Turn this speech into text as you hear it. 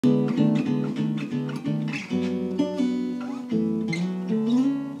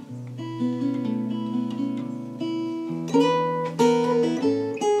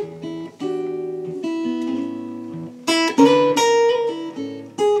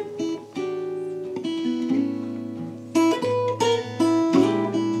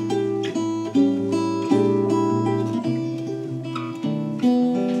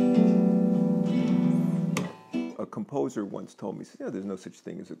composer once told me, he said, "You know, there's no such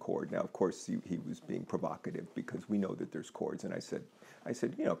thing as a chord." Now, of course, he was being provocative because we know that there's chords. And I said,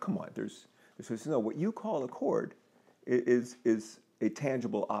 you know, come on, there's no, what you call a chord is a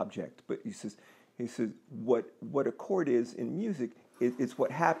tangible object. But he says, what a chord is in music, it's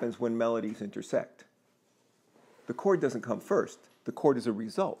what happens when melodies intersect. The chord doesn't come first. The chord is a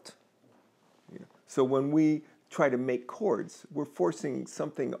result. You know? So when we try to make chords, we're forcing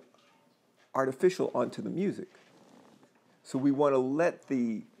something artificial onto the music. So we want to let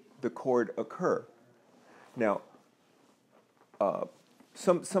the chord occur. Now,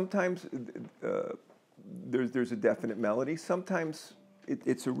 sometimes there's a definite melody. Sometimes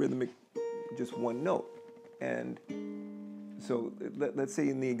it's a rhythmic, just one note. And so let's say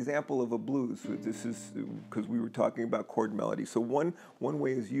in the example of a blues, this is because we were talking about chord melody. So one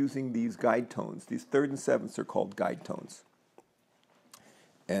way is using these guide tones. These third and sevenths are called guide tones.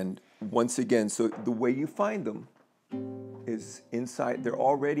 And once again, so the way you find them is inside, they're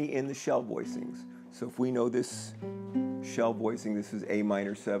already in the shell voicings. So if we know this shell voicing, this is A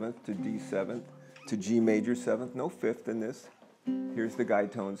minor 7th to D 7th to G major 7th, no fifth in this. Here's the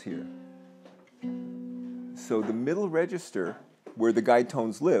guide tones here. So the middle register, where the guide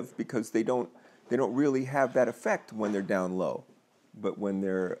tones live, because they don't really have that effect when they're down low, but when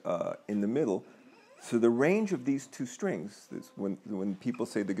they're in the middle. So the range of these two strings, when people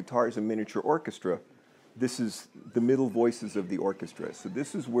say the guitar is a miniature orchestra, this is the middle voices of the orchestra. So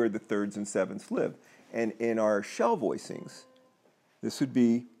this is where the thirds and sevenths live. And in our shell voicings, this would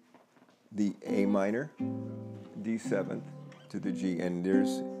be the A minor, D 7th to the G. And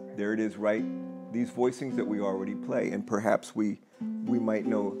there it is, right? These voicings that we already play. And perhaps we might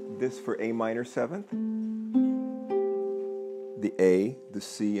know this for A minor 7th, the A, the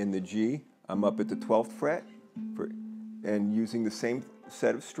C, and the G. I'm up at the 12th fret, and using the same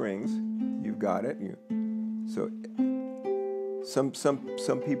set of strings, you've got it. So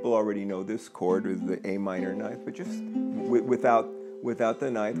some people already know this chord is the A minor ninth, but just without the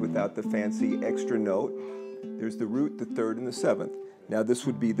ninth, without the fancy extra note, there's the root, the third, and the seventh. Now this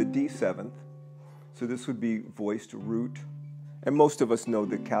would be the D 7th, so this would be voiced root. And most of us know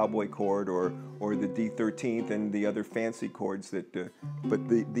the cowboy chord or the D 13th and the other fancy chords that, but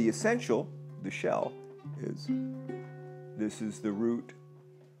the essential, the shell, is this is the root,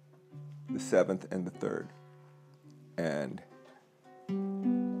 the 7th, and the 3rd. And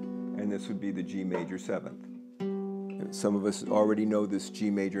this would be the G major 7th. And some of us already know this G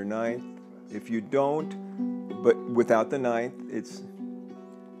major 9th. If you don't, but without the 9th, it's,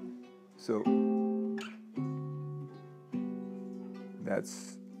 so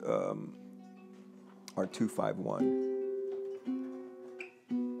that's our 2-5-1.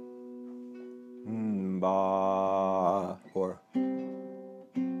 Ba, or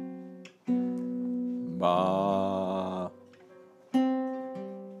ba.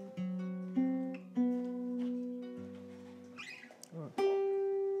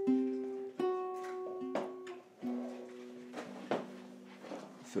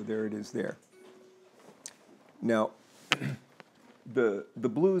 So there it is there. Now, the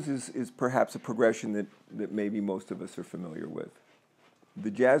blues is perhaps a progression that maybe most of us are familiar with. The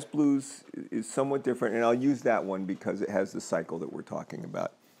jazz blues is somewhat different, and I'll use that one because it has the cycle that we're talking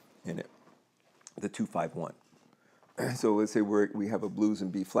about in it, the 2-5-1. So let's say we have a blues in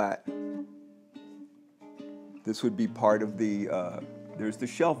B flat. This would be part of the, there's the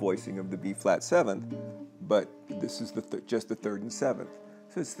shell voicing of the B flat 7th, but this is just the 3rd and 7th.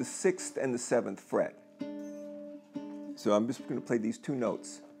 So it's the 6th and the 7th fret. So I'm just going to play these two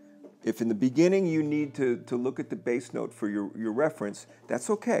notes. If in the beginning you need to look at the bass note for your reference, that's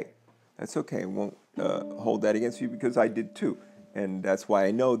okay. That's okay. I won't hold that against you because I did too. And that's why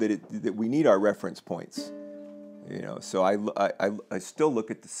I know that we need our reference points. You know, so I still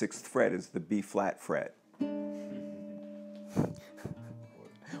look at the 6th fret as the B flat fret.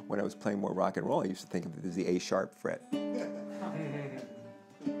 When I was playing more rock and roll, I used to think of it as the A sharp fret.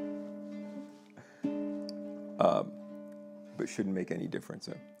 But shouldn't make any difference.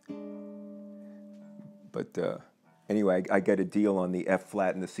 But anyway, I get a deal on the F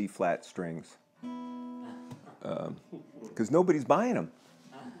flat and the C flat strings because nobody's buying them.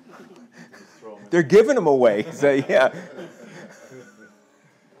 They're giving them away. So yeah.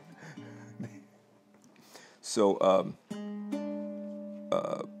 So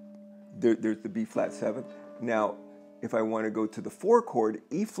there's the B flat 7th. Now, if I want to go to the 4 chord,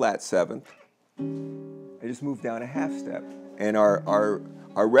 E flat 7th, I just move down a half step. And our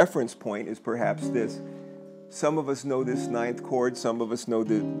reference point is perhaps this. Some of us know this 9th chord. Some of us know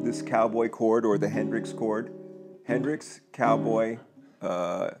this cowboy chord or the Hendrix chord. Hendrix, cowboy,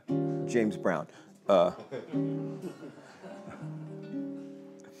 James Brown.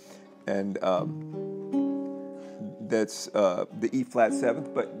 and that's the E flat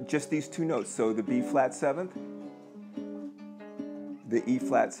seventh, but just these two notes. So the B flat seventh, the E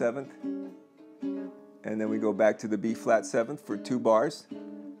flat seventh, and then we go back to the B flat seventh for 2 bars.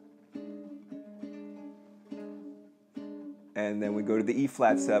 And then we go to the E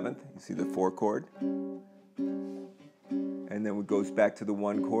flat seventh, you see the 4 chord. And then it goes back to the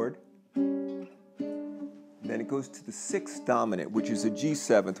 1 chord. Then it goes to the 6th dominant, which is a G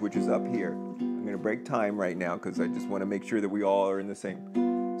seventh, which is up here. I'm going to break time right now because I just want to make sure that we all are in the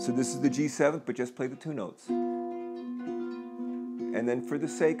same. So this is the G seventh, but just play the 2 notes. And then for the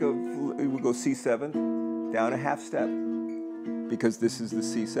sake of, we'll go C seventh, down a half step, because this is the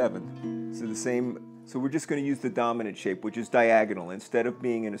C seventh. So the same, so we're just going to use the dominant shape, which is diagonal. Instead of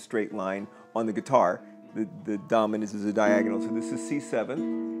being in a straight line on the guitar, the dominant is a diagonal. So this is C seventh.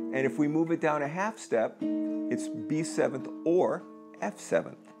 And if we move it down a half step, it's B seventh or F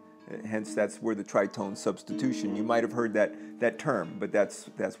seventh. Hence, that's where the tritone substitution. You might have heard that term, but that's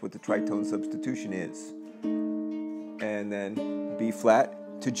what the tritone substitution is. And then B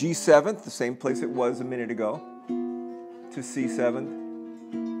flat to G seventh, the same place it was a minute ago, to C seventh,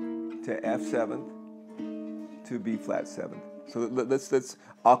 to F seventh, to B flat seventh. So let's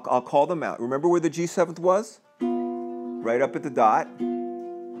I'll call them out. Remember where the G seventh was? Right up at the dot.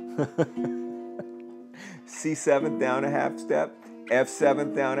 C seventh down a half step, F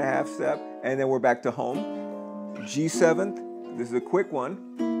seventh down a half step, and then we're back to home. G seventh, this is a quick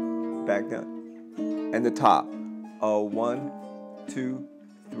one, back down, and the top. 1, 2,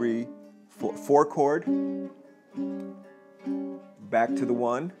 3, 4. 4 chord, back to the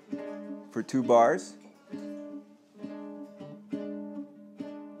 1 for 2 bars,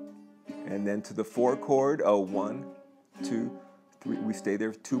 and then to the 4 chord. 1, 2, 3. We stay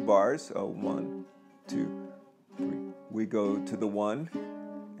there 2 bars. 1, 2, 3. We go to the 1,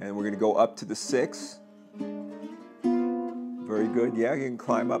 and we're going to go up to the 6. Very good. Yeah, you can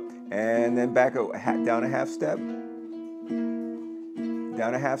climb up, and then back down a half step,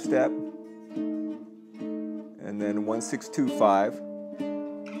 down a half step, and then 1, 6, 2, 5,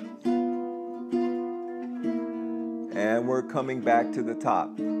 and we're coming back to the top.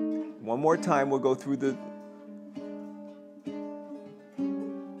 One more time, we'll go through the.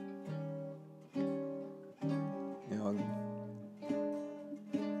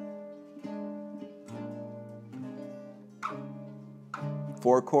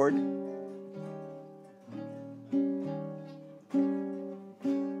 Four chord,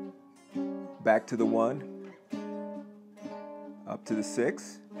 back to the 1, up to the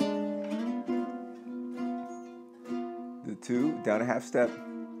 6, the 2, down a half step,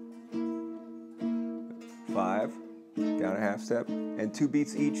 5, down a half step, and 2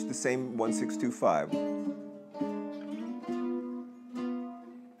 beats each, the same 1, 6, 2, 5.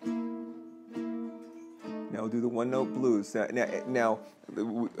 Now we'll do the 1-note blues. Now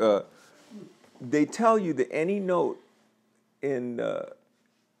they tell you that any note in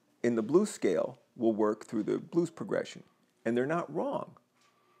the blues scale will work through the blues progression, and they're not wrong.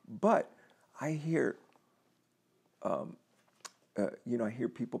 But I hear, I hear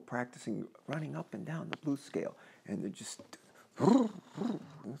people practicing running up and down the blues scale, and they're just,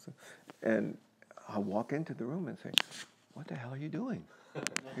 and I'll walk into the room and say, "What the hell are you doing?"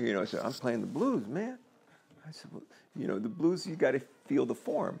 I said, "I'm playing the blues, man." I said, "Well, the blues, you got to feel the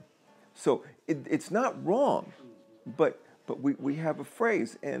form." So it's not wrong, but we have a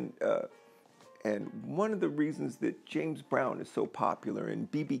phrase, and one of the reasons that James Brown is so popular and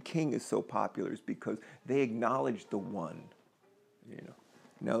B.B. King is so popular is because they acknowledge the 1.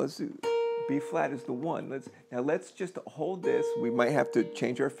 Now let's do B flat is the 1. Let's just hold this. We might have to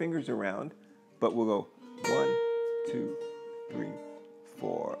change our fingers around, but we'll go 1, 2, 3,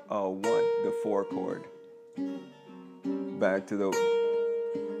 4. 1, the 4 chord. Back to the,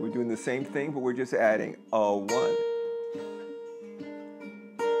 we're doing the same thing, but we're just adding a 1.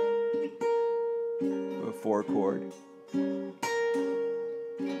 A 4 chord.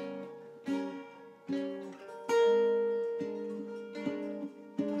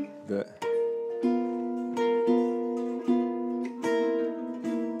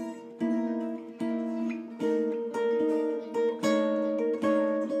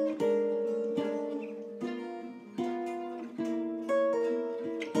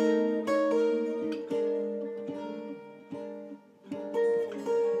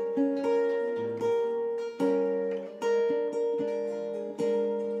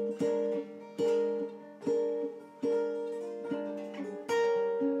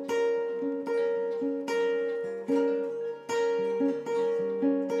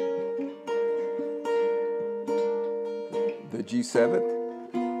 G7th,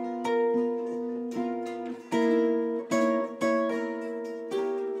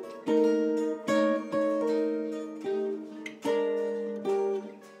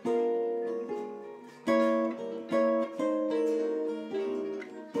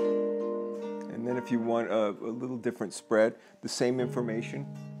 then if you want a little different spread, the same information.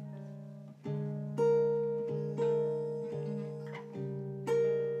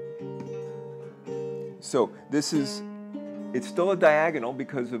 So this is, it's still a diagonal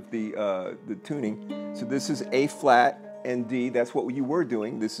because of the tuning. So this is A flat and D. That's what you were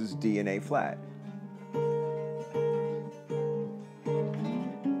doing. This is D and A flat.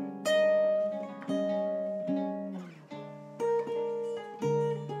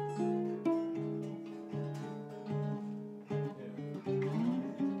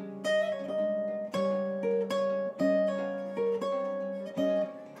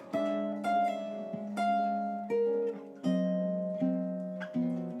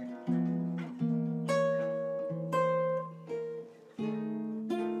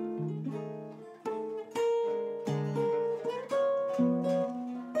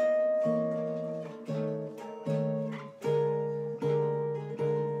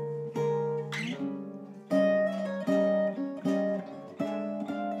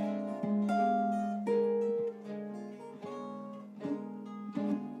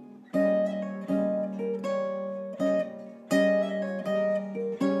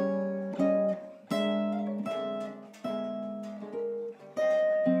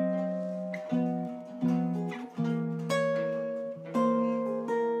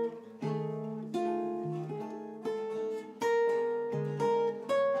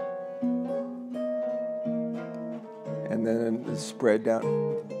 And then the spread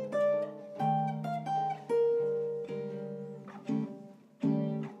down.